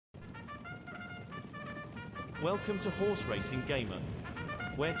Welcome to Horse Racing Gamer,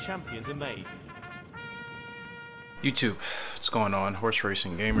 where champions are made. YouTube, what's going on? Horse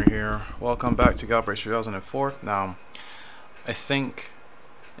Racing Gamer here. Welcome back to Gallop 2004. Now, I think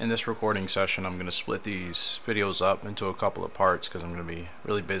in this recording session I'm going to split these videos up into a couple of parts because I'm going to be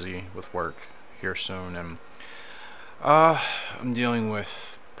really busy with work here soon, and I'm dealing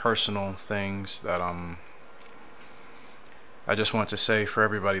with personal things that I just want to say for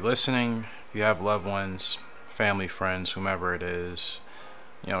everybody listening. If you have loved ones, family, friends, whomever it is,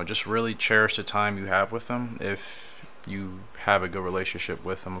 you know, just really cherish the time you have with them. If you have a good relationship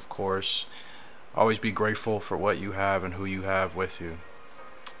with them, of course, always be grateful for what you have and who you have with you,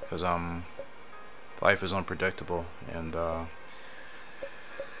 because life is unpredictable, and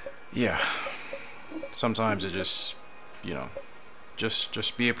yeah, sometimes it just, you know,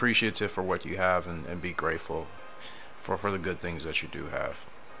 just be appreciative for what you have, and be grateful for the good things that you do have.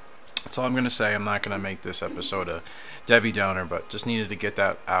 That's all I'm going to say. I'm not going to make this episode a Debbie Downer, but just needed to get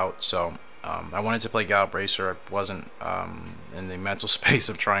that out. So I wanted to play Gallop Racer. I wasn't in the mental space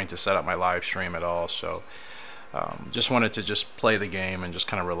of trying to set up my live stream at all. So just wanted to just play the game and just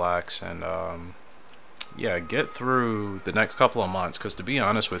kind of relax and yeah, get through the next couple of months. Because to be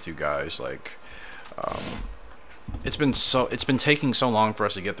honest with you guys, like it's been taking so long for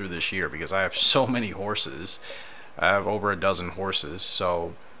us to get through this year because I have so many horses. I have over a dozen horses,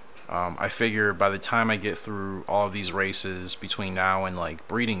 so I figure by the time I get through all of these races between now and like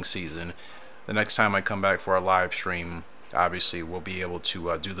breeding season, the next time I come back for a live stream, obviously we'll be able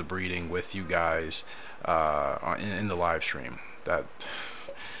to do the breeding with you guys in the live stream. That,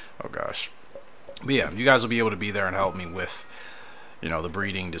 oh gosh, but yeah, you guys will be able to be there and help me with, you know, the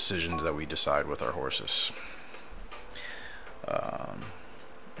breeding decisions that we decide with our horses.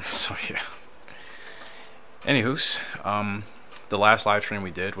 So yeah. Anywho's, the last live stream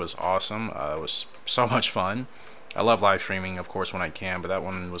we did was awesome. It was so much fun. I love live streaming, of course, when I can, but that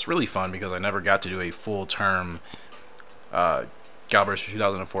one was really fun because I never got to do a full-term Gallop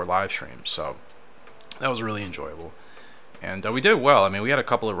 2004 live stream, so that was really enjoyable. And we did well. I mean, we had a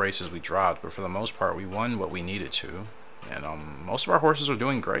couple of races we dropped, but for the most part, we won what we needed to, and most of our horses are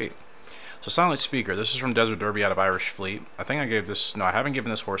doing great. So Silent Speaker, this is from Desert Derby out of Irish Fleet. I think I gave this, no, I haven't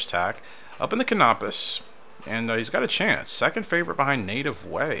given this horse tack. Up in the Canopus, and he's got a chance. Second favorite behind Native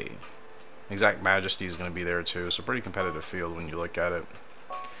Way. Exact Majesty is going to be there too, so pretty competitive field when you look at it.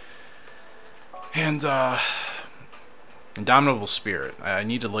 And Indomitable Spirit. I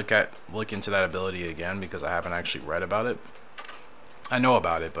need to look into that ability again because I haven't actually read about it. I know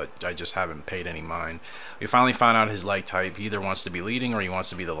about it, but I just haven't paid any mind. We finally found out his leg type. He either wants to be leading or he wants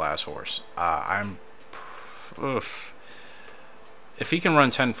to be the last horse. If he can run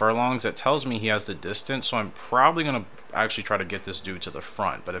 10 furlongs, that tells me he has the distance, so I'm probably going to actually try to get this dude to the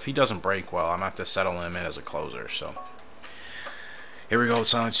front. But if he doesn't break well, I'm going to have to settle him in as a closer. So here we go with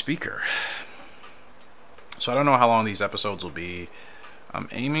Silent Speaker. So I don't know how long these episodes will be. I'm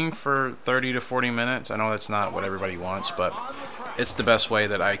aiming for 30 to 40 minutes. I know that's not what everybody wants, but it's the best way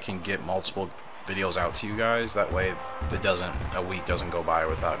that I can get multiple videos out to you guys. That way a week doesn't go by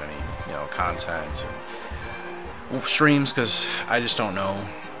without any, you know, content and streams, because I just don't know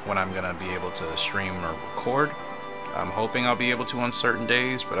when I'm gonna be able to stream or record. I'm hoping I'll be able to on certain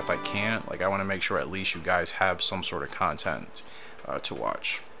days, but if I can't, like, I want to make sure at least you guys have some sort of content to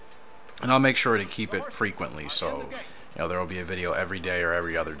watch, and I'll make sure to keep it frequently, so you know there will be a video every day or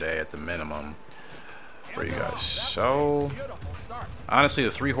every other day at the minimum for you guys. So honestly,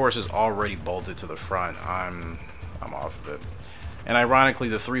 the 3 horses already bolted to the front. I'm off of it. And ironically,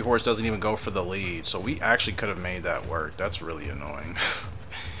 the 3 horse doesn't even go for the lead, so we actually could have made that work. That's really annoying.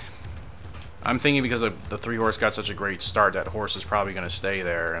 I'm thinking because the 3 horse got such a great start, that horse is probably going to stay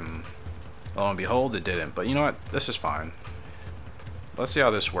there, and lo and behold, it didn't. But you know what? This is fine. Let's see how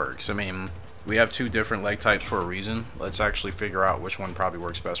this works. I mean, we have 2 different leg types for a reason. Let's actually figure out which one probably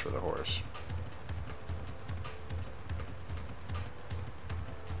works best for the horse.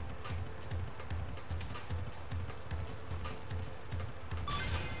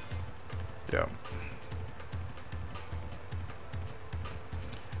 Yeah.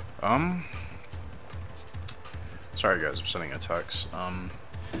 Sorry guys, I'm sending a text.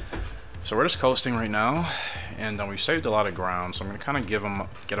 So we're just coasting right now, and we've saved a lot of ground, so I'm gonna kind of get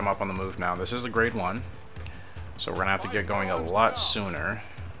him up on the move now. This is a grade 1, so we're gonna have to get going a lot sooner.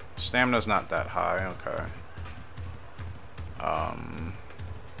 Stamina's not that high, okay.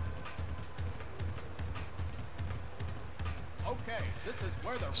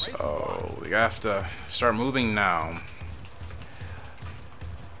 So we have to start moving now.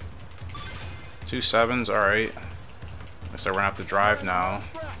 2 7s, alright. So we're gonna have to drive now.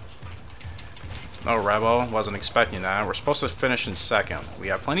 No, Rebel. Wasn't expecting that. We're supposed to finish in second. We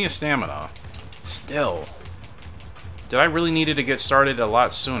have plenty of stamina. Still. Did I really need it to get started a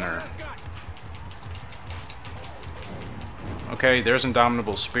lot sooner? Okay, there's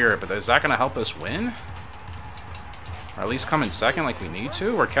Indomitable Spirit, but is that going to help us win? Or at least come in second like we need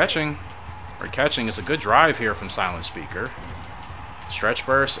to? We're catching. We're catching. It's a good drive here from Silent Speaker. Stretch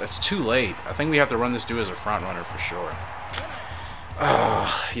burst. It's too late. I think we have to run this dude as a front runner for sure.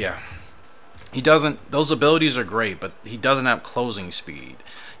 Yeah. He doesn't... Those abilities are great, but he doesn't have closing speed.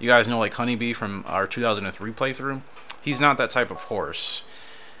 You guys know, like, Honeybee from our 2003 playthrough? He's not that type of horse.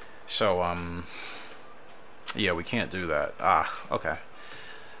 So, yeah, we can't do that. Okay.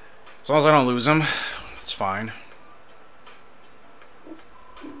 As long as I don't lose him, it's fine.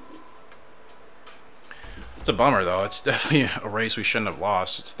 It's a bummer, though. It's definitely a race we shouldn't have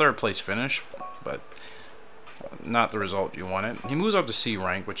lost. It's a third place finish, but not the result you wanted. He moves up to C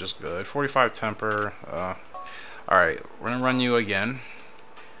rank, which is good. 45 temper. Alright, we're going to run you again.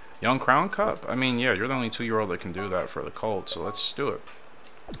 Young Crown Cup? I mean, yeah, you're the only 2-year-old that can do that for the Colt, so let's do it.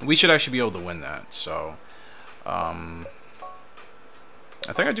 We should actually be able to win that, so... I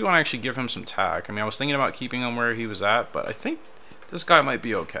think I do want to actually give him some tack. I mean, I was thinking about keeping him where he was at, but I think this guy might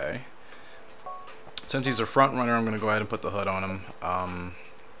be okay. Since he's a front runner, I'm going to go ahead and put the hood on him.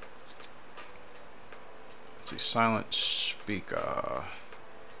 Let's see, Silent Speaker.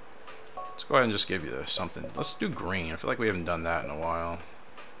 Let's go ahead and just give you this something. Let's do green. I feel like we haven't done that in a while.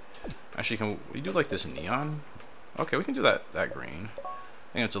 Actually, can we do like this neon? Okay, we can do that green.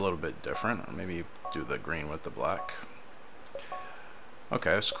 I think it's a little bit different. Or maybe do the green with the black.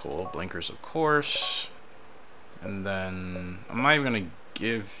 Okay, that's cool. Blinkers, of course. And then I'm not even going to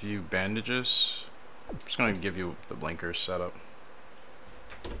give you bandages. I'm just going to give you the blinkers setup.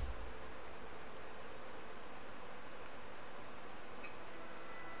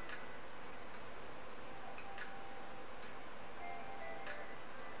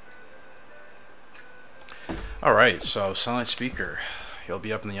 Alright, so Silent Speaker. He'll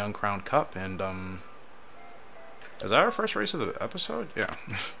be up in the Young Crown Cup, and is that our first race of the episode? Yeah.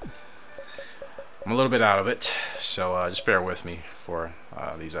 I'm a little bit out of it, so just bear with me for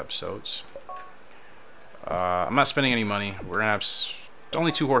these episodes. I'm not spending any money. We're gonna have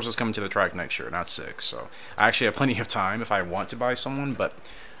only 2 horses coming to the track next year, not 6. So I actually have plenty of time if I want to buy someone, but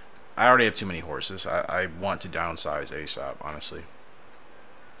I already have too many horses. I want to downsize ASAP, honestly.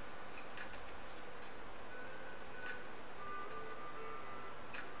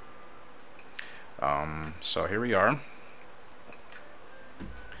 So here we are.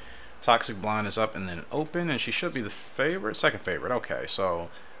 Toxic Blonde is up and then open, and she should be the favorite, second favorite. Okay, so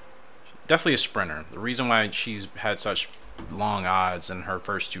definitely a sprinter. The reason why she's had such long odds in her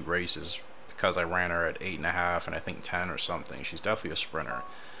first 2 races because I ran her at 8.5 and I think 10 or something. She's definitely a sprinter.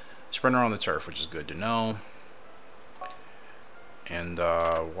 Sprinter on the turf, which is good to know. And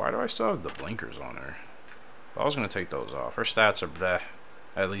why do I still have the blinkers on her? I was going to take those off. Her stats are bleh,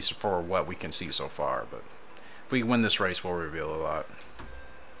 at least for what we can see so far. But if we win this race, we'll reveal a lot.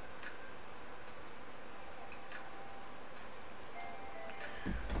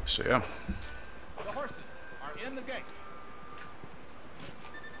 So yeah. The horses are in the gate.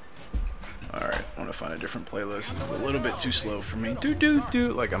 Alright, I want to find a different playlist. It's a little bit too slow for me.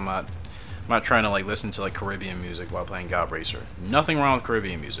 Like I'm not trying to like listen to like Caribbean music while playing Gallop Racer. Nothing wrong with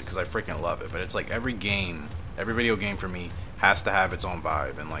Caribbean music because I freaking love it. But it's like every game, every video game for me has to have its own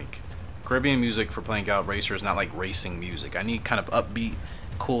vibe. And like Caribbean music for playing Gallop Racer is not like racing music. I need kind of upbeat,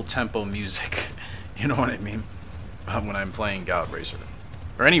 cool tempo music. You know what I mean? When I'm playing Gallop Racer.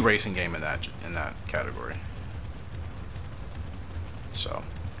 Or any racing game in that category. So,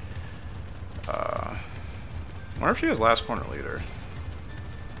 I wonder if she has last corner leader.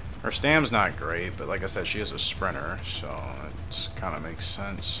 Her stam's not great, but like I said, she is a sprinter, so it kind of makes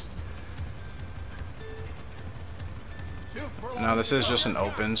sense. Now this is just an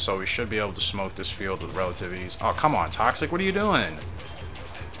open, so we should be able to smoke this field with relative ease. Oh, come on, Toxic, what are you doing?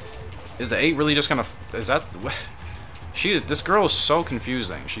 Is the 8 really just gonna... Is that... This girl is so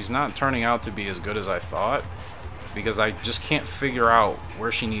confusing. She's not turning out to be as good as I thought because I just can't figure out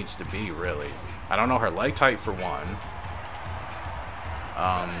where she needs to be, really. I don't know her leg type for one.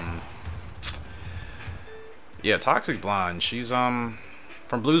 Yeah, Toxic Blonde. She's from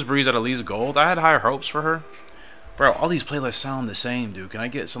Blues Breeze at Elise Gold. I had higher hopes for her. Bro, all these playlists sound the same, dude. Can I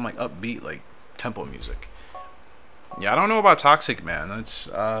get some like upbeat like tempo music? Yeah, I don't know about Toxic, man. That's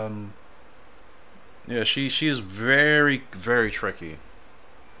yeah, she is very, very tricky.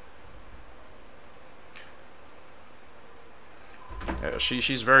 Yeah,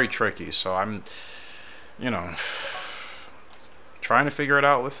 she's very tricky, so I'm, you know, Trying to figure it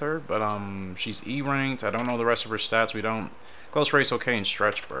out with her, but she's E ranked. I don't know the rest of her stats. We don't. Close race okay and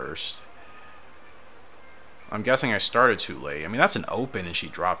stretch burst. I'm guessing I started too late. I mean, that's an open and she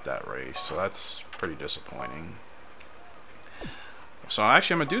dropped that race, so that's pretty disappointing. So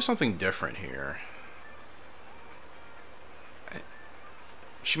actually I'm gonna do something different here.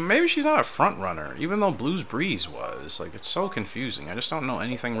 Maybe she's not a front runner, even though Blues Breeze was. Like, it's so confusing. I just don't know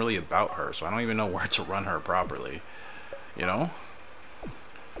anything really about her, so I don't even know where to run her properly. You know?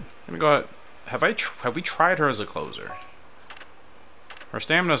 Let me go ahead. Have we tried her as a closer? Her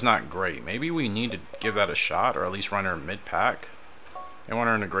stamina's not great. Maybe we need to give that a shot, or at least run her mid-pack. I want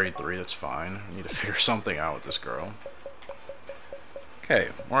her in a grade 3, that's fine. I need to figure something out with this girl. Okay,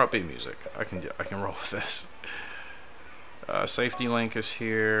 more upbeat music. I can roll with this. Safety Link is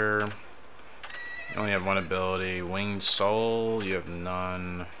here. You only have one ability. Winged Soul, you have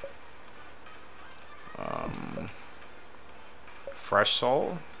none. Fresh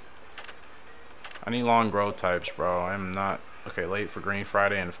Soul? I need long growth types, bro. I'm not... Okay, late for Green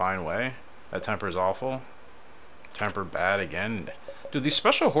Friday and Fine Way. That temper is awful. Temper bad again. Dude, these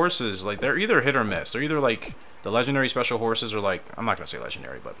special horses, like, they're either hit or miss. They're either, like, the legendary special horses are, like... I'm not going to say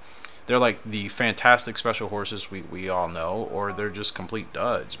legendary, but... They're, like, the fantastic special horses we all know, or they're just complete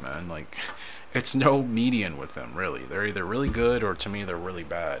duds, man. Like, it's no median with them, really. They're either really good, or, to me, they're really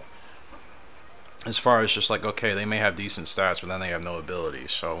bad. As far as just, like, okay, they may have decent stats, but then they have no ability.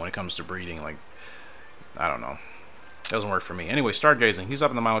 So, when it comes to breeding, like... I don't know. Doesn't work for me. Anyway, Stargazing. He's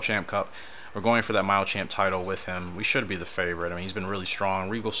up in the Mile Champ Cup. We're going for that Mile Champ title with him. We should be the favorite. I mean, he's been really strong.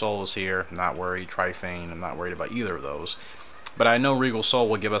 Regal Soul is here. Not worried. Trifane. I'm not worried about either of those. But I know Regal Soul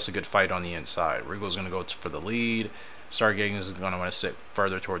will give us a good fight on the inside. Regal's going to go for the lead. Stargazing is going to want to sit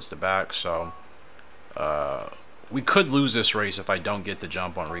further towards the back. So, we could lose this race if I don't get the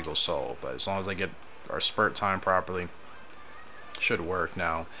jump on Regal Soul. But as long as I get our spurt time properly, should work.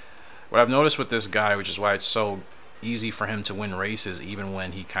 Now, what I've noticed with this guy, which is why it's so easy for him to win races, even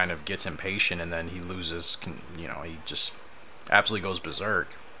when he kind of gets impatient and then he loses, you know, he just absolutely goes berserk.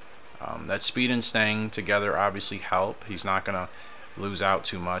 That speed and staying together obviously help. He's not going to lose out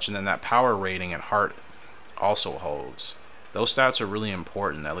too much. And then that power rating and heart also holds. Those stats are really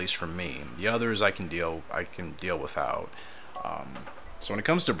important, at least for me. The others I can deal without. So when it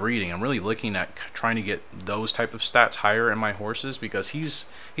comes to breeding, I'm really looking at trying to get those type of stats higher in my horses, because he's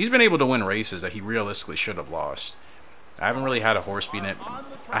been able to win races that he realistically should have lost. I haven't really had a horse beat it.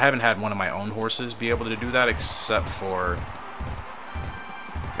 I haven't had one of my own horses be able to do that, except for...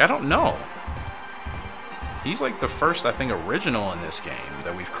 I don't know. He's like the first, I think, original in this game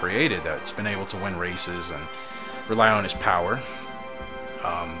that we've created that's been able to win races and rely on his power.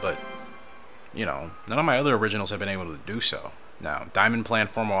 But, you know, none of my other originals have been able to do so. Now, Diamond Plan,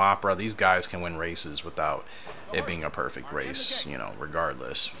 Formal Opera, these guys can win races without it being a perfect race, you know,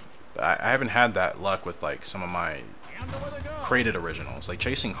 regardless. But I haven't had that luck with, like, some of my created originals. Like,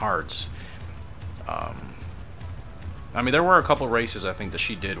 Chasing Hearts. I mean, there were a couple races, I think, that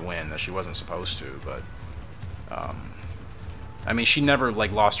she did win that she wasn't supposed to, but... I mean, she never,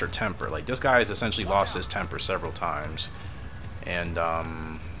 like, lost her temper. Like, this guy has essentially lost his temper several times. And, I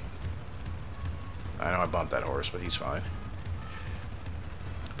know I bumped that horse, but he's fine.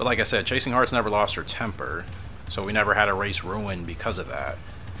 But like I said, Chasing Hearts never lost her temper, so we never had a race ruined because of that.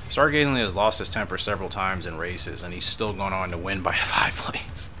 Stargazing has lost his temper several times in races, and he's still going on to win by 5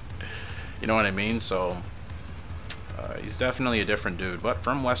 lengths. You know what I mean? So, he's definitely a different dude, but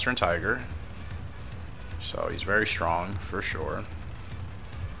from Western Tiger. So he's very strong, for sure.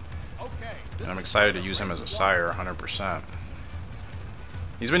 And I'm excited to use him as a sire, 100%.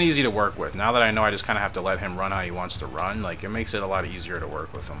 He's been easy to work with. Now that I know I just kind of have to let him run how he wants to run, like, it makes it a lot easier to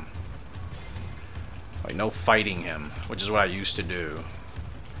work with him. Like, no fighting him, which is what I used to do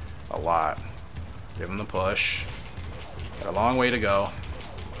a lot. Give him the push. Got a long way to go.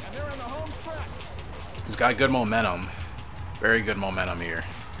 He's got good momentum. Very good momentum here.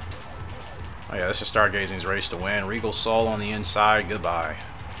 Oh yeah, this is Stargazing's race to win. Regal Soul on the inside. Goodbye.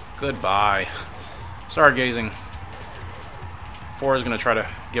 Goodbye. Stargazing. 4 is going to try to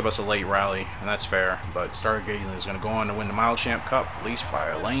give us a late rally, and that's fair. But Stargazing is going to go on to win the Mile Champ Cup, at least by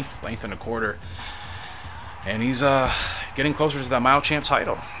a length and a quarter. And he's getting closer to that Mile Champ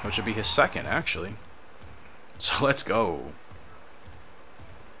title, which would be his second, actually. So let's go.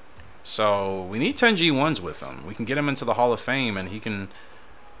 So we need 10 G1s with him. We can get him into the Hall of Fame, and he can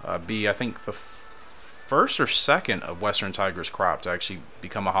be, I think, the first or second of Western Tiger's crop to actually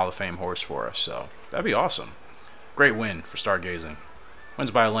become a Hall of Fame horse for us. So that'd be awesome. Great win for Stargazing.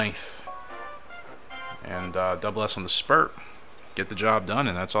 Wins by a length. And double S on the spurt. Get the job done,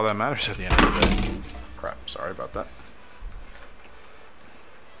 and that's all that matters at the end of the day. Crap, sorry about that.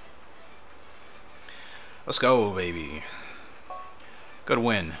 Let's go, baby. Good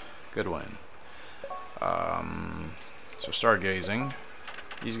win. Good win. So stargazing.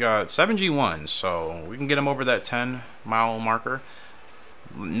 He's got 7 G1s, so we can get him over that 10-mile marker.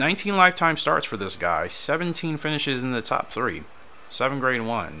 19 lifetime starts for this guy. 17 finishes in the top 3. 7 grade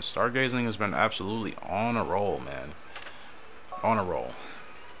 1s. Stargazing has been absolutely on a roll, man. On a roll.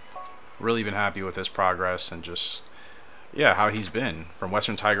 Really been happy with his progress and just, yeah, how he's been. From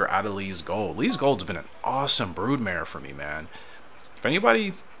Western Tiger out of Lee's Gold. Lee's Gold's been an awesome broodmare for me, man. If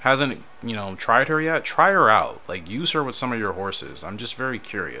anybody hasn't, you know, tried her yet, try her out. Like, use her with some of your horses. I'm just very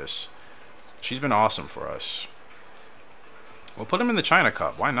curious. She's been awesome for us. We'll put him in the China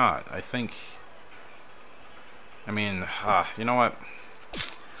Cup. Why not? I think... I mean, you know what?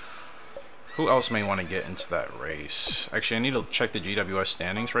 Who else may want to get into that race? Actually, I need to check the GWS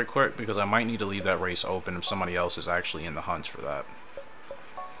standings right quick because I might need to leave that race open if somebody else is actually in the hunt for that.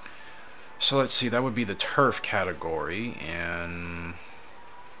 So let's see. That would be the turf category. And...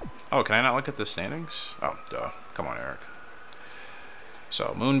 oh, can I not look at the standings? Oh, duh. Come on, Eric.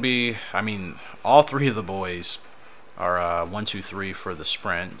 So, Moonbee, I mean, all 3 of the boys are 1, 2, 3 for the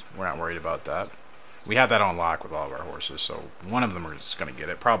sprint. We're not worried about that. We have that on lock with all of our horses, so one of them is going to get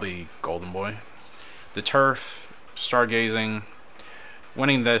it. Probably Golden Boy. The turf, stargazing,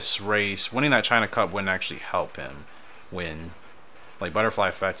 winning this race, winning that China Cup wouldn't actually help him win. Like, Butterfly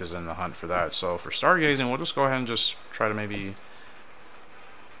Effect is in the hunt for that. So for stargazing, we'll just go ahead and just try to maybe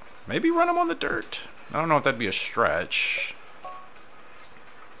run him on the dirt. I don't know if that'd be a stretch.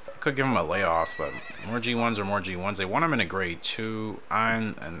 Could give him a layoff, but more G1s are more G1s. They want him in a grade 2,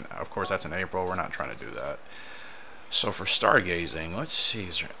 and of course that's in April. We're not trying to do that. So for stargazing, let's see.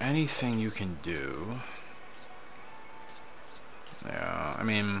 Is there anything you can do? Yeah, I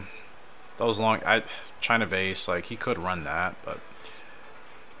mean, those long China Vase, like he could run that, but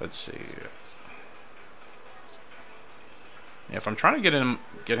let's see. Yeah, if I'm trying to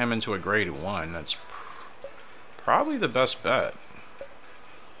get him into a grade 1, that's probably the best bet.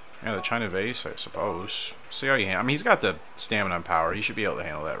 Yeah, the China Vase, I suppose. See how you handle. I mean, he's got the stamina and power. He should be able to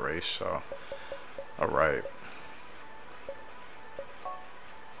handle that race. So, all right.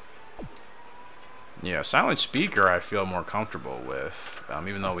 Yeah, Silent Speaker, I feel more comfortable with,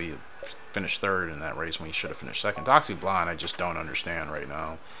 even though we finished 3rd in that race when we should have finished 2nd. Doxy Blonde, I just don't understand right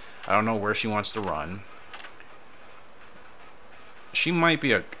now. I don't know where she wants to run. She might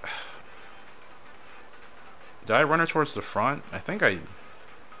be a. Did I run her towards the front? I think I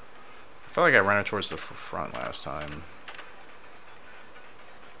felt like I ran her towards the front last time.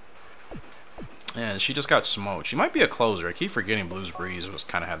 And she just got smoked. She might be a closer. I keep forgetting Blues Breeze was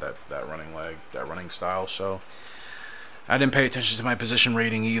kind of had that running leg, that running style. So I didn't pay attention to my position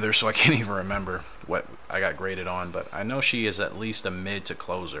rating either, so I can't even remember what I got graded on. But I know she is at least a mid to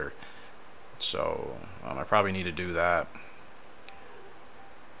closer. So I probably need to do that.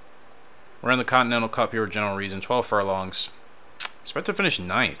 We're in the Continental Cup here with General Reason. 12 furlongs. Expect to finish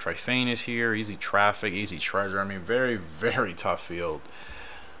 9th. Trifane is here. Easy Traffic. Easy Treasure. I mean, very, very tough field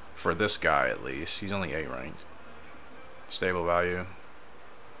for this guy at least. He's only 8 ranked. Stable value.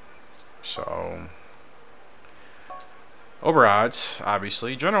 So, over odds,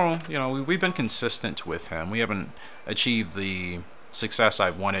 obviously. General, you know, we've been consistent with him. We haven't achieved the success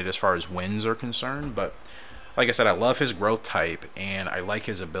I've wanted as far as wins are concerned, but like I said, I love his growth type, and I like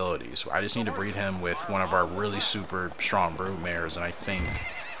his abilities. I just need to breed him with one of our really super strong brood mares, and I think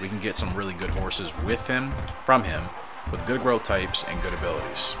we can get some really good horses with him, from him, with good growth types and good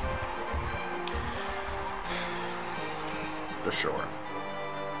abilities. For sure.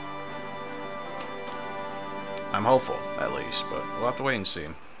 I'm hopeful, at least, but we'll have to wait and see.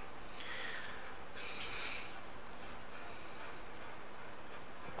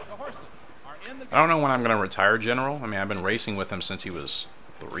 I don't know when I'm going to retire General. I mean, I've been racing with him since he was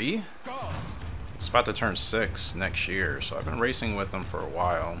 3. He's about to turn 6 next year, so I've been racing with him for a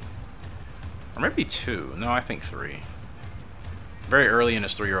while. Or maybe 2. No, I think 3. Very early in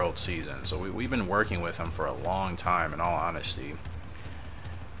his 3-year-old season, so we've been working with him for a long time, in all honesty.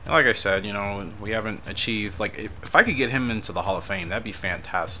 And like I said, you know, we haven't achieved, like, if I could get him into the Hall of Fame, that'd be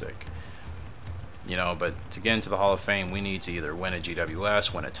fantastic. You know, but to get into the Hall of Fame, we need to either win a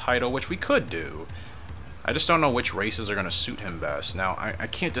GWS, win a title, which we could do. I just don't know which races are going to suit him best. Now, I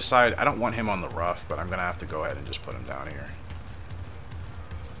can't decide. I don't want him on the rough, but I'm going to have to go ahead and just put him down here.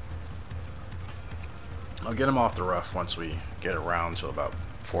 I'll get him off the rough once we get around to about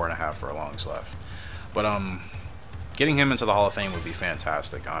 4.5 furlongs left. But, getting him into the Hall of Fame would be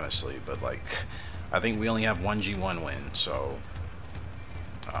fantastic, honestly. But, like, I think we only have 1 G1 win, so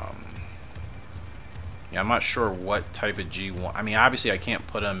yeah, I'm not sure what type of G1. I mean, obviously I can't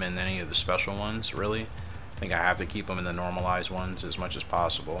put him in any of the special ones, really. think I have to keep him in the normalized ones as much as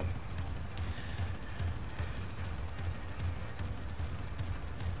possible.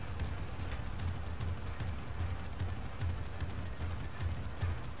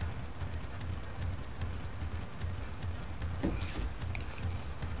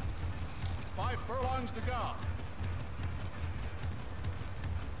 To go.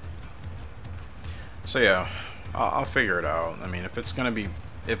 So yeah, I'll figure it out. I mean, if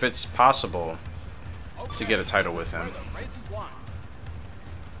it's possible to get a title with him,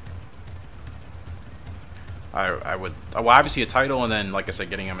 I would. Well, obviously a title, and then, like I said,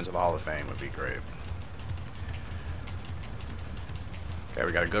 getting him into the Hall of Fame would be great. Okay,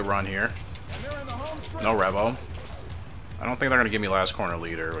 we got a good run here. No Revo. I don't think they're going to give me last corner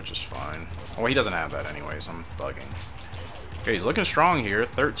leader, which is fine. Well, he doesn't have that anyways. I'm bugging. Okay, he's looking strong here.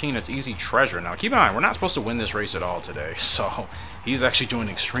 13, it's easy treasure. Now, keep in mind, we're not supposed to win this race at all today. So, he's actually doing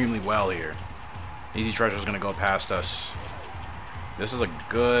extremely well here. Easy treasure is going to go past us. This is a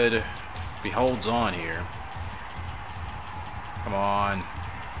good... If he holds on here. Come on.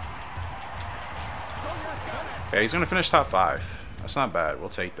 Okay, he's going to finish top 5. That's not bad. We'll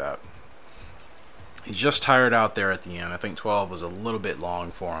take that. He's just tired out there at the end. I think 12 was a little bit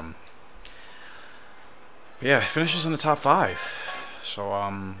long for him. But yeah, he finishes in the top 5. So,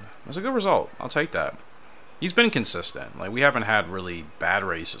 that's a good result. I'll take that. He's been consistent. Like, we haven't had really bad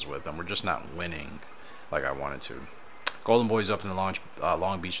races with him. We're just not winning like I wanted to. Golden Boy's up in the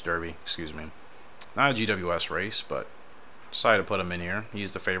Long Beach Derby. Excuse me. Not a GWS race, but decided to put him in here.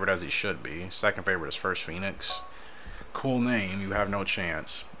 He's the favorite, as he should be. Second favorite is First Phoenix. Cool name. You have no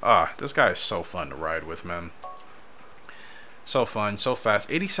chance. This guy is so fun to ride with, man. So fun, so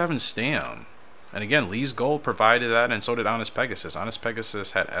fast. 87 stam. And again, Lee's Gold provided that, and so did Honest Pegasus. Honest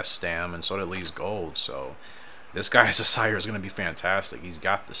Pegasus had S stam, and so did Lee's Gold. So this guy as a sire is going to be fantastic. He's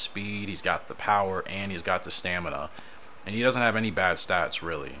got the speed, he's got the power, and he's got the stamina. And he doesn't have any bad stats,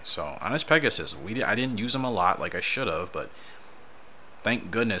 really. So Honest Pegasus, I didn't use him a lot like I should have, but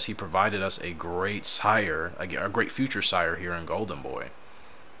thank goodness he provided us a great sire, a great future sire here in Golden Boy.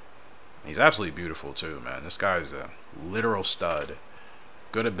 He's absolutely beautiful too, man. This guy's a literal stud.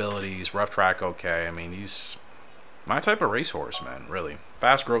 Good abilities, rough track okay. I mean, he's my type of racehorse, man, really.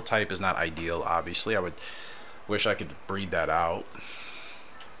 Fast growth type is not ideal, obviously. I would wish I could breed that out.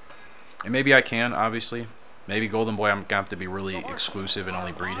 And maybe I can, obviously. Maybe Golden Boy, I'm going to have to be really exclusive and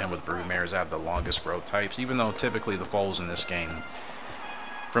only breed him with broodmares that have the longest growth types, even though typically the foals in this game,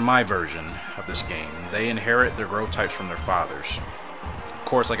 for my version of this game, they inherit their growth types from their fathers. Of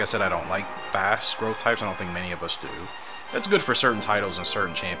course, like I said, I don't like fast growth types. I don't think many of us do. It's good for certain titles and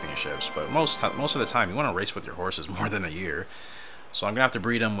certain championships, but most of the time, you want to race with your horses more than a year. So I'm going to have to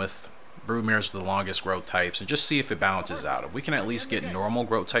breed them with broodmares with the longest growth types and just see if it balances out. If we can at least get normal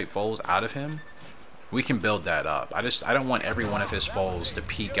growth type foals out of him, we can build that up. I don't want every one of his foals to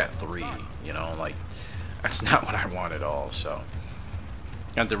peak at 3, you know, like, that's not what I want at all. So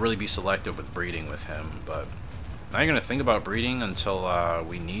I have to really be selective with breeding with him, but I'm not going to think about breeding until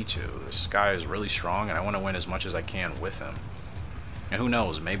we need to. This guy is really strong, and I want to win as much as I can with him. And who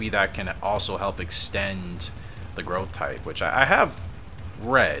knows, maybe that can also help extend the growth type, which I have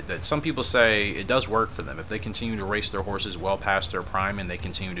read that some people say it does work for them. If they continue to race their horses well past their prime and they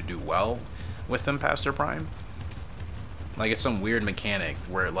continue to do well with them past their prime, like it's some weird mechanic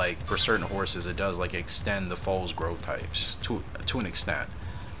where, like, for certain horses it does like extend the foal's growth types to an extent.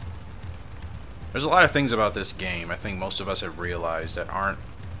 There's a lot of things about this game I think most of us have realized that aren't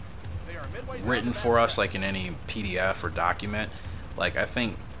written for us like in any PDF or document. Like, I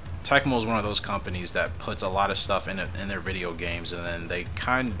think Tecmo is one of those companies that puts a lot of stuff in their video games, and then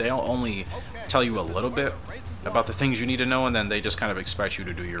they'll only tell you a little bit about the things you need to know, and then they just kind of expect you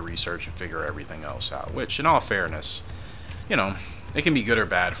to do your research and figure everything else out, which in all fairness, you know, it can be good or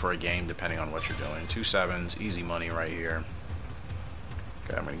bad for a game depending on what you're doing. 2 7s, easy money right here.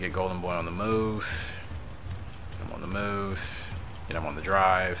 Okay, I'm going to get Golden Boy on the move. Get him on the move. Get him on the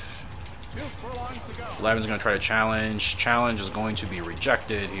drive. 11's going to try to challenge. Challenge is going to be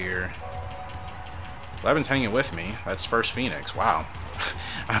rejected here. 11's hanging with me. That's First Phoenix. Wow.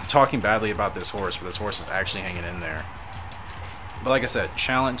 I'm talking badly about this horse, but this horse is actually hanging in there. But like I said,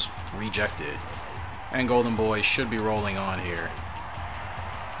 challenge rejected. And Golden Boy should be rolling on here.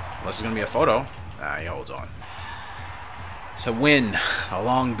 Unless it's going to be a photo. Nah, he holds on. To win a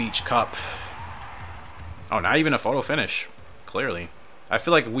Long Beach Cup. Oh, not even a photo finish. Clearly. I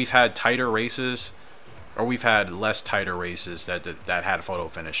feel like we've had tighter races, or we've had less tighter races that had photo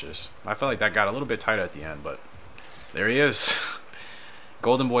finishes. I feel like that got a little bit tight at the end, but there he is.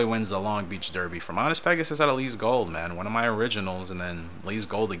 Golden Boy wins the Long Beach Derby from Honest Pegasus out of Lee's Gold, man. One of my originals, and then Lee's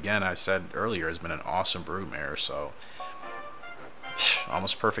Gold again, I said earlier, has been an awesome broodmare, so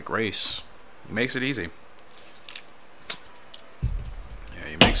almost perfect race. He makes it easy. Yeah,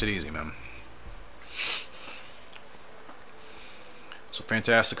 he makes it easy, man. So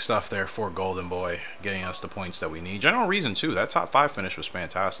fantastic stuff there for Golden Boy, getting us the points that we need. General reason too, that top 5 finish was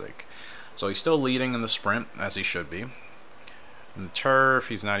fantastic. So he's still leading in the sprint, as he should be. In the turf,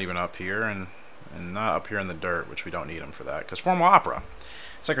 he's not even up here, and not up here in the dirt, which we don't need him for that, because Formula Opera,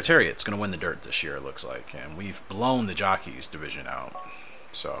 Secretariat's going to win the dirt this year, it looks like, and we've blown the Jockeys division out.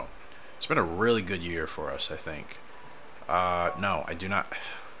 So it's been a really good year for us, I think. No, I do not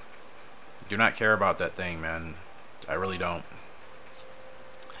care about that thing, man. I really don't.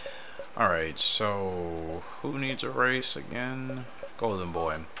 Alright, so who needs a race again? Golden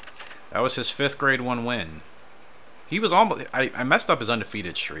Boy. That was his 5th grade 1 win. He was almost... I messed up his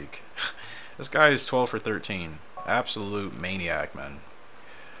undefeated streak. This guy is 12 for 13. Absolute maniac, man.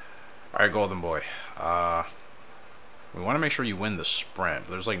 Alright, Golden Boy. We want to make sure you win the sprint,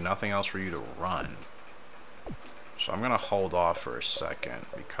 but there's like nothing else for you to run. So I'm going to hold off for a second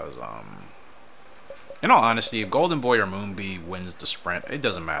because... in all honesty, if Golden Boy or Moonbee wins the sprint, it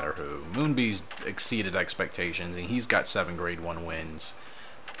doesn't matter who. Moonbee's exceeded expectations, and he's got 7 grade 1 wins.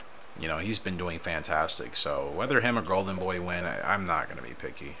 You know, he's been doing fantastic. So whether him or Golden Boy win, I'm not going to be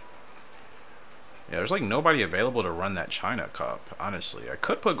picky. Yeah, there's like nobody available to run that China Cup, honestly. I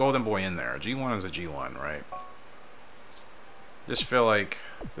could put Golden Boy in there. G1 is a G1, right? Just feel like,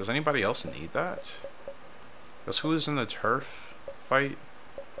 does anybody else need that? Because who is in the turf fight?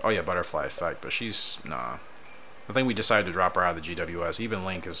 Oh yeah, Butterfly Effect, but she's, nah. I think we decided to drop her out of the GWS. Even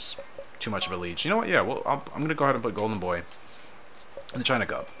Link is too much of a leech. You know what? Yeah, well, I'm going to go ahead and put Golden Boy in the China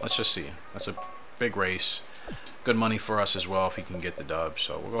Cup. Let's just see. That's a big race. Good money for us as well if he can get the dub.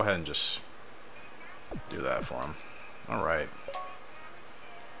 So we'll go ahead and just do that for him. All right.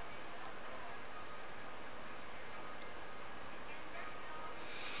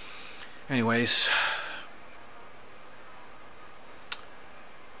 Anyways,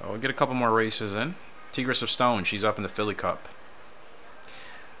 we'll get a couple more races in. Tigress of Stone, she's up in the Philly Cup.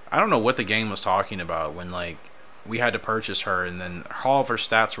 I don't know what the game was talking about when, like, we had to purchase her, and then all of her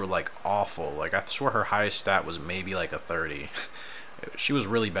stats were, like, awful. Like, I swore her highest stat was maybe, like, a 30. She was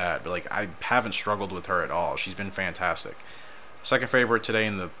really bad, but, like, I haven't struggled with her at all. She's been fantastic. Second favorite today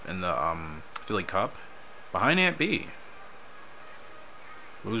in the Philly Cup, behind Aunt B.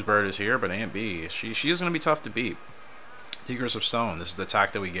 Blues Bird is here, but Aunt B, she is going to be tough to beat. Tigress of Stone, this is the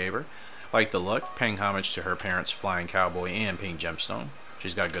tack that we gave her. Like the look, paying homage to her parents, Flying Cowboy and Pink Gemstone.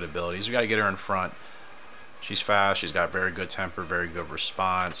 She's got good abilities. We got to get her in front. She's fast. She's got very good temper, very good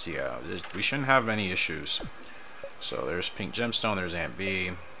response. Yeah, we shouldn't have any issues. So there's Pink Gemstone. There's Aunt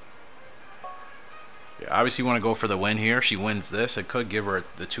B. Yeah, obviously you want to go for the win here. If she wins this, it could give her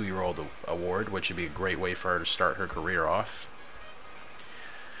the 2-year-old award, which would be a great way for her to start her career off.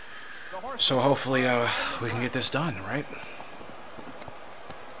 So hopefully we can get this done, right?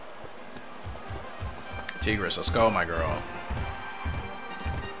 Tigress, let's go, my girl.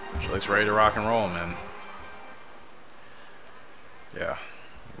 She looks ready to rock and roll, man. Yeah,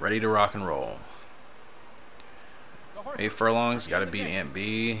 ready to rock and roll. 8 furlongs, got to beat Aunt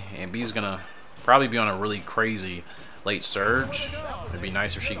B. Aunt B's going to probably be on a really crazy late surge. It'd be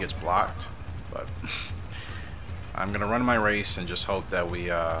nice if she gets blocked, but I'm going to run my race and just hope that we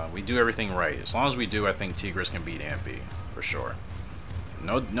do everything right. As long as we do, I think Tigress can beat Aunt B, for sure.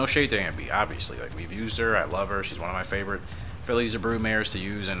 No shade to Aunt B, obviously. Like, we've used her, I love her, she's one of my favorite fillies or broodmares to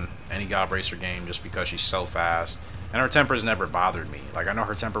use in any Gallop Racer game just because she's so fast. And her temper's never bothered me. Like, I know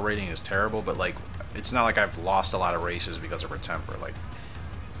her temper rating is terrible, but, like, it's not like I've lost a lot of races because of her temper. Like,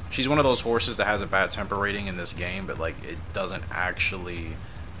 she's one of those horses that has a bad temper rating in this game, but, like, it doesn't actually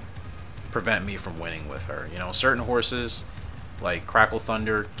prevent me from winning with her. You know, certain horses, like Crackle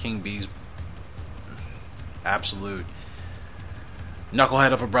Thunder, King B's absolute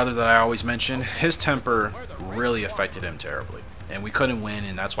knucklehead of a brother that I always mention, his temper really affected him terribly. And we couldn't win,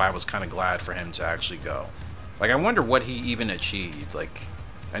 and that's why I was kind of glad for him to actually go. Like, I wonder what he even achieved. Like,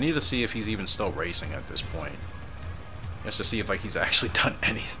 I need to see if he's even still racing at this point. Just to see if, like, he's actually done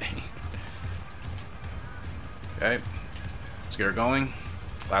anything. Okay. Let's get her going.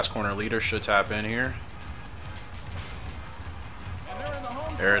 Last corner leader should tap in here.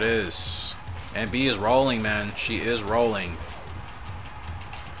 There it is. And B is rolling, man. She is rolling.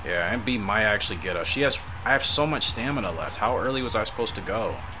 Yeah, and B might actually get us. I have so much stamina left. How early was I supposed to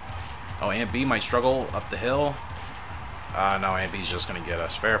go? Oh, Aunt B might struggle up the hill. No, Aunt B's just going to get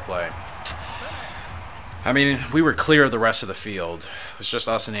us. Fair play. I mean, we were clear of the rest of the field. It was just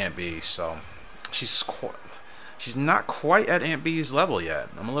us and Aunt B, so she's not quite at Aunt B's level yet.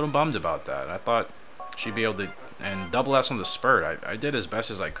 I'm a little bummed about that. I thought she'd be able to, and double S on the spurt. I did as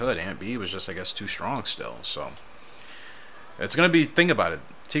best as I could. Aunt B was just, I guess, too strong still. So it's gonna be. Think about it.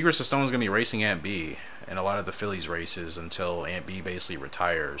 Tigris of Stone is gonna be racing Aunt B in a lot of the fillies races until Aunt B basically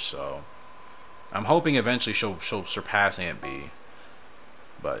retires. So I'm hoping eventually she'll surpass Aunt B.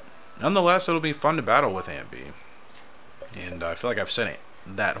 But nonetheless, it'll be fun to battle with Aunt B. And I feel like I've said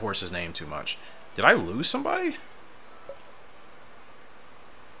that horse's name too much. Did I lose somebody?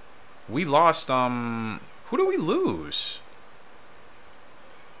 We lost, who do we lose?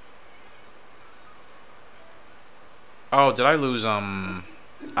 Oh, did I lose, I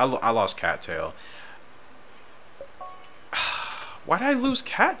lost Cattail. Why did I lose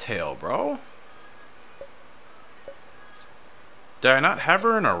Cattail, bro? Did I not have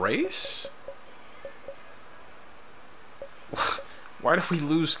her in a race? Why did we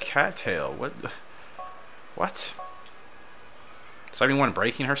lose Cattail? What? 71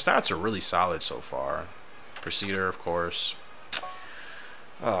 breaking. Her stats are really solid so far. Procedure, of course.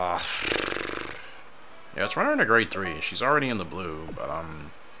 Yeah, let's run her in a grade 3. She's already in the blue, but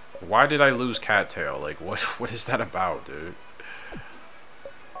why did I lose Cattail? Like, what is that about, dude?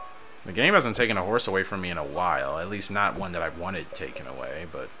 The game hasn't taken a horse away from me in a while. At least not one that I wanted taken away,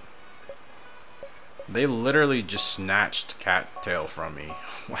 but they literally just snatched Cattail from me.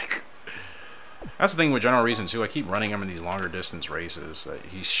 Like, that's the thing with General Reason, too. I keep running him in these longer distance races that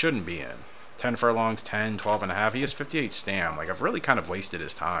he shouldn't be in. 10 furlongs, 10, 12 and a half. He has 58 stam. Like, I've really kind of wasted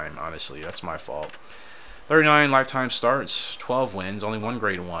his time, honestly. That's my fault. 39 lifetime starts, 12 wins, only 1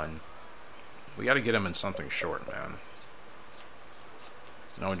 grade 1. We got to get him in something short, man.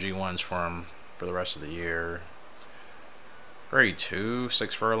 No G1s for him for the rest of the year. Grade 2,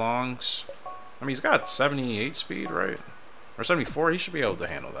 6 furlongs. I mean, he's got 78 speed, right? Or 74. He should be able to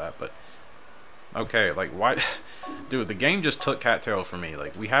handle that, but okay, like, why? Dude, the game just took Cattail from me.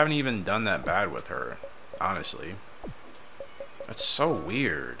 Like, we haven't even done that bad with her, honestly. That's so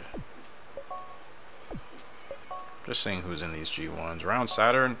weird. Just seeing who's in these G1s. Round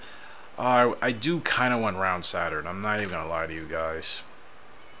Saturn. I do kind of want Round Saturn. I'm not even going to lie to you guys.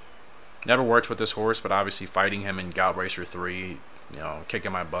 Never worked with this horse, but obviously fighting him in Gallop Racer 3, you know,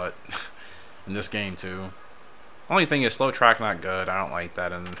 kicking my butt in this game, too. Only thing is, slow track not good. I don't like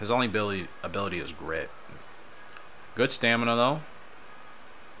that. And his only ability is grit. Good stamina, though.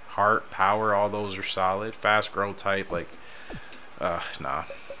 Heart, power, all those are solid. Fast growth type, like, nah.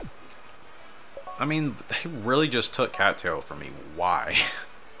 I mean, they really just took Cattail from me. Why?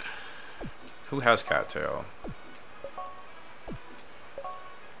 Who has Cattail?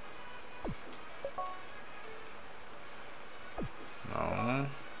 No.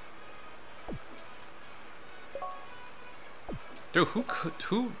 Dude,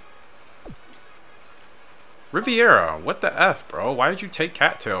 who? Riviera, what the F, bro? Why did you take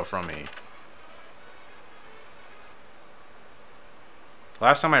Cattail from me?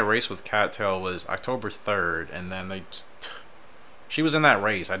 Last time I raced with Cattail was October 3rd, and then she was in that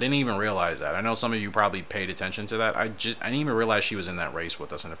race. I didn't even realize that. I know some of you probably paid attention to that. I didn't even realize she was in that race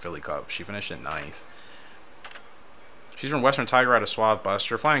with us in the Philly Cup. She finished at 9th. She's from Western Tiger out of Suave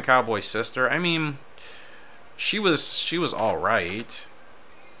Buster. Flying Cowboy's sister. I mean, she was all right.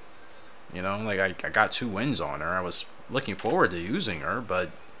 You know, like, I got 2 wins on her. I was looking forward to using her,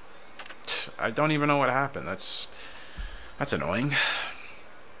 but I don't even know what happened. That's annoying.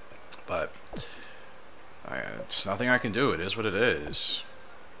 But it's nothing I can do. It is what it is.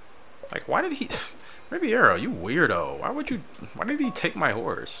 Like, why did he... Riviera, you weirdo. Why did he take my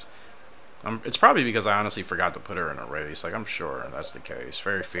horse? It's probably because I honestly forgot to put her in a race. Like, I'm sure that's the case.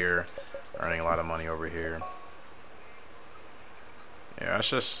 Fairy Fear, earning a lot of money over here. Yeah, it's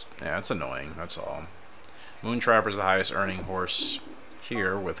just... Yeah, it's annoying. That's all. Moon Trapper's the highest earning horse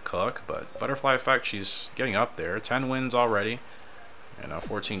here with Cook, but Butterfly Effect, she's getting up there. 10 wins already. And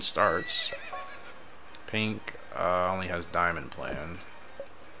 14 starts. Pink only has Diamond Plan.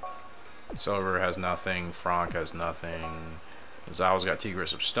 Silver has nothing. Franck has nothing. Zhao's got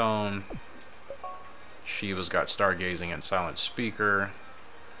Tigris of Stone. Shiva's got Stargazing and Silent Speaker.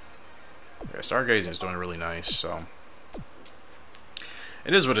 Yeah, Stargazing is doing really nice, so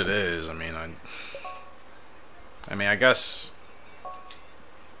it is what it is. I mean, I guess,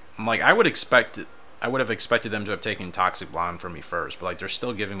 like, I would have expected them to have taken Toxic Blonde from me first, but like, they're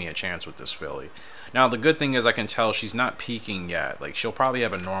still giving me a chance with this filly. Now, the good thing is I can tell she's not peaking yet. Like, she'll probably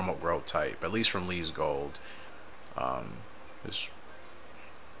have a normal growth type, at least from Lee's Gold. But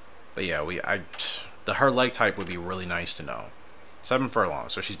yeah, her leg type would be really nice to know. 7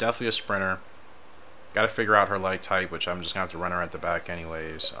 furlongs, so she's definitely a sprinter. Got to figure out her leg type, which I'm just going to have to run her at the back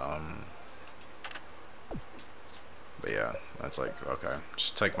anyways. But yeah, that's like, okay.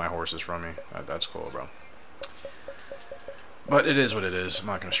 Just take my horses from me. That's cool, bro. But it is what it is. I'm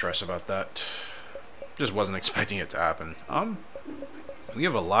not going to stress about that. Just wasn't expecting it to happen. We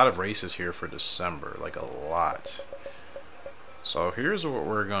have a lot of races here for December. Like, a lot. So here's what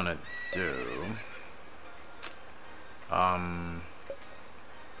we're going to do.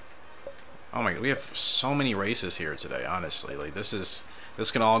 Oh my god, we have so many races here today, honestly. Like, this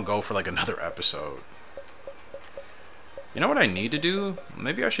can all go for like another episode. You know what I need to do?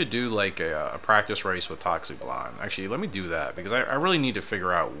 Maybe I should do like a practice race with Toxic Blonde. Actually, let me do that, because I really need to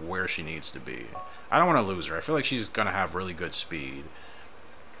figure out where she needs to be. I don't want to lose her. I feel like she's going to have really good speed.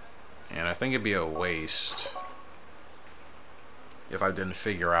 And I think it'd be a waste if I didn't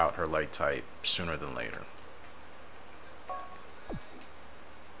figure out her leg type sooner than later.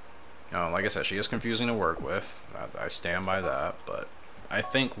 Like I said, she is confusing to work with. I stand by that, but I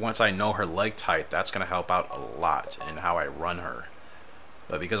think once I know her leg type, that's going to help out a lot in how I run her.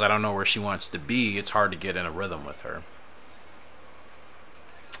 But because I don't know where she wants to be, it's hard to get in a rhythm with her.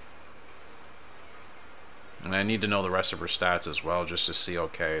 And I need to know the rest of her stats as well, just to see,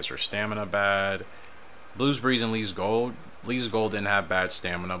 okay, is her stamina bad? Blues Breeze and Lee's Gold. Lee's Gold didn't have bad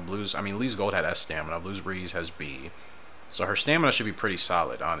stamina. Lee's Gold had S stamina. Blues Breeze has B. So her stamina should be pretty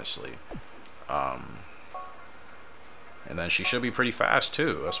solid, honestly. And then she should be pretty fast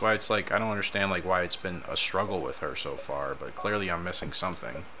too. That's why it's like, I don't understand like why it's been a struggle with her so far, but clearly I'm missing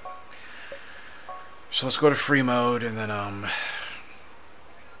something. So let's go to free mode, and then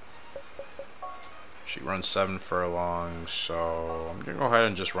she runs 7 furlongs, so I'm gonna go ahead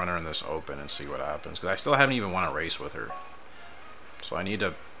and just run her in this open and see what happens, because I still haven't even won a race with her. So I need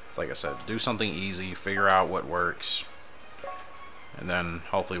to, like I said, do something easy, figure out what works. And then,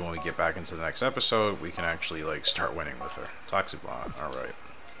 hopefully, when we get back into the next episode, we can actually, like, start winning with her. Toxic Blonde. Alright.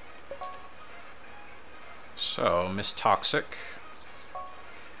 So, Miss Toxic.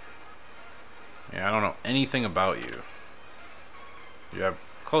 Yeah, I don't know anything about you. You have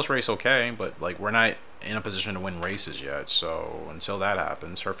close race okay, but, like, we're not in a position to win races yet. So, until that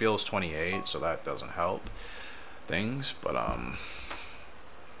happens. Her field is 28, so that doesn't help things. But,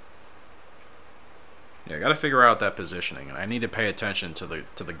 yeah, I gotta figure out that positioning, and I need to pay attention to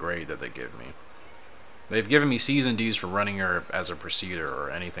the grade that they give me. They've given me C's and D's for running her as a procedure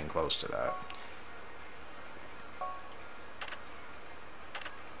or anything close to that.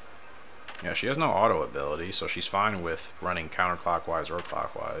 Yeah, she has no auto ability, so she's fine with running counterclockwise or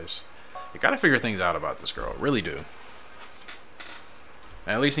clockwise. You gotta figure things out about this girl, really do.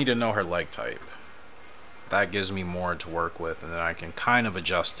 I at least need to know her leg type. That gives me more to work with, and then I can kind of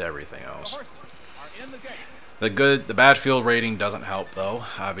adjust to everything else. The bad field rating doesn't help though,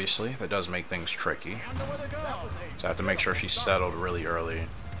 obviously. That does make things tricky. So I have to make sure she's settled really early.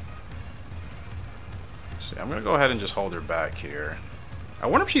 So I'm gonna go ahead and just hold her back here. I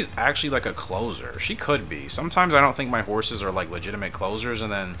wonder if she's actually like a closer. She could be. Sometimes I don't think my horses are like legitimate closers,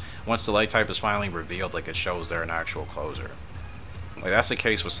 and then once the leg type is finally revealed, like it shows they're an actual closer. Like that's the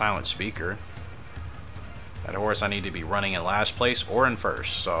case with Silent Speaker. That horse I need to be running in last place or in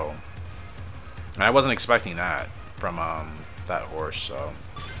first, so and I wasn't expecting that from that horse, so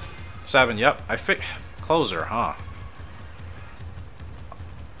 7, yep, closer, huh?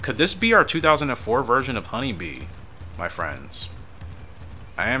 Could this be our 2004 version of Honeybee, my friends?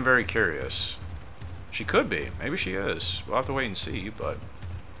 I am very curious. She could be, maybe she is. We'll have to wait and see, but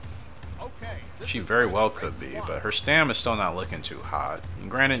she very well could be, but her stam is still not looking too hot. And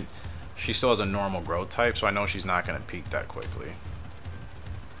granted, she still has a normal growth type, so I know she's not going to peak that quickly.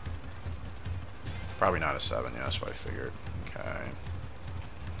 Probably not a 7, yeah, that's what I figured. Okay.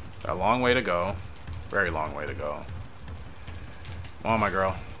 Got a long way to go. Very long way to go. Come on, my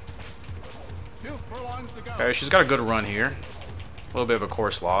girl. 2 furlongs to go. Okay, she's got a good run here. A little bit of a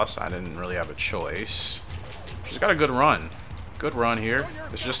course loss. I didn't really have a choice. She's got a good run. Good run here.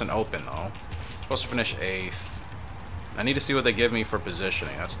 It's just an open, though. Supposed to finish 8th. I need to see what they give me for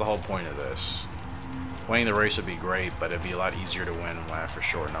positioning. That's the whole point of this. Winning the race would be great, but it'd be a lot easier to win when I for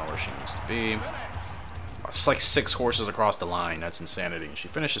sure know where she needs to be. It's like 6 horses across the line. That's insanity. She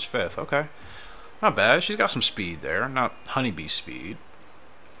finishes 5th. Okay. Not bad. She's got some speed there. Not Honeybee speed.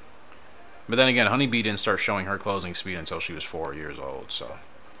 But then again, Honeybee didn't start showing her closing speed until she was 4 years old. So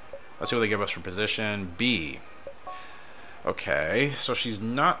let's see what they give us for position. B. Okay. So she's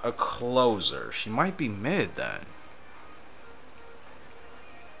not a closer. She might be mid then.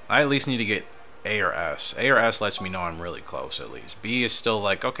 I at least need to get A or S. A or S lets me know I'm really close at least. B is still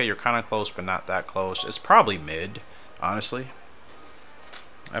like, okay, you're kind of close, but not that close. It's probably mid, honestly.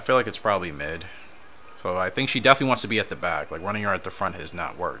 I feel like it's probably mid. So I think she definitely wants to be at the back. Like, running her at the front has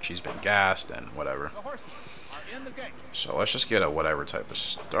not worked. She's been gassed and whatever. The horses are in the gate. So let's just get a whatever type of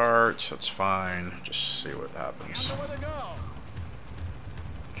start. That's fine. Just see what happens. And away they go.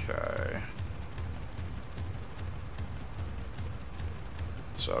 Okay.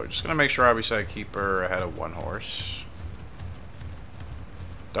 So just gonna make sure obviously I keep her ahead of one horse.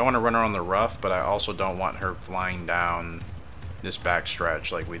 Don't want to run her on the rough, but I also don't want her flying down this back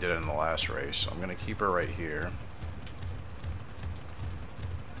stretch like we did in the last race. So I'm gonna keep her right here.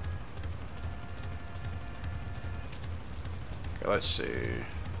 Okay, let's see.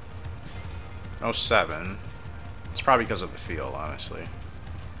 No 7. It's probably because of the field, honestly.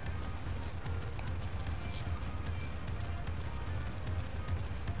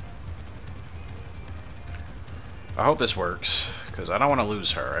 I hope this works, because I don't want to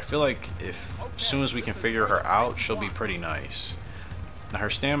lose her. I feel like if as soon as we can figure her out, she'll be pretty nice. Now, her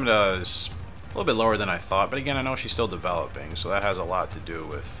stamina is a little bit lower than I thought, but again, I know she's still developing, so that has a lot to do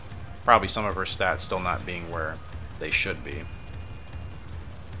with probably some of her stats still not being where they should be.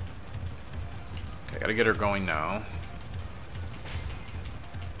 Okay, gotta get her going now.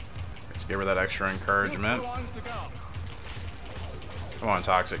 Let's give her that extra encouragement. Come on,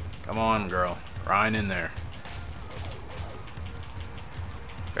 Toxic. Come on, girl. Grind in there.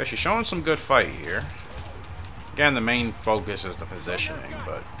 Okay, she's showing some good fight here. Again, the main focus is the positioning,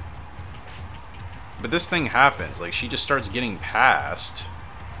 but this thing happens. Like, she just starts getting past.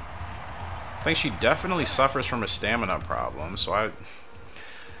 I think she definitely suffers from a stamina problem, so I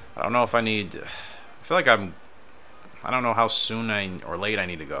don't know if I need... I feel like I don't know how soon or late I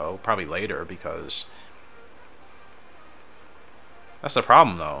need to go. Probably later, because that's the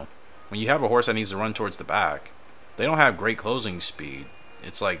problem, though. When you have a horse that needs to run towards the back, they don't have great closing speed.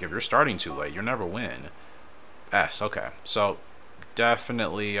 It's like, if you're starting too late, you'll never win. S, okay. So,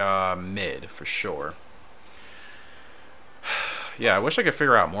 definitely mid, for sure. Yeah, I wish I could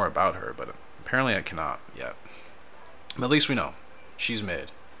figure out more about her, but apparently I cannot yet. But at least we know. She's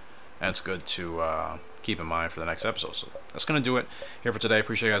mid. And it's good to keep in mind for the next episode. So, that's going to do it here for today.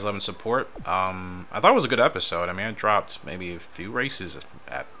 Appreciate you guys' love and support. I thought it was a good episode. I mean, I dropped maybe a few races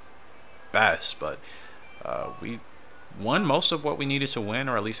at best, but we won most of what we needed to win,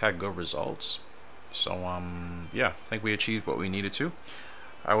 or at least had good results. So yeah, I think we achieved what we needed to.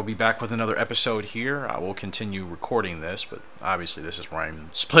 I will be back with another episode here. I will continue recording this, but obviously this is where I'm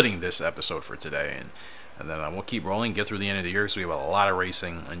splitting this episode for today, and then we'll keep rolling, get through the end of the year, because we have a lot of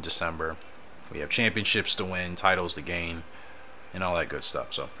racing in December. We have championships to win, titles to gain, and all that good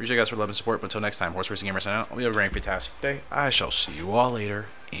stuff. So appreciate you guys for love and support. But until next time, Horse Racing Gamer signing out. Hope you have a very fantastic day. I shall see you all later,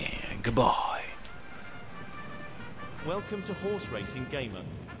 and goodbye. Welcome to Horse Racing Gamer,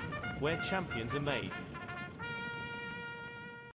 where champions are made.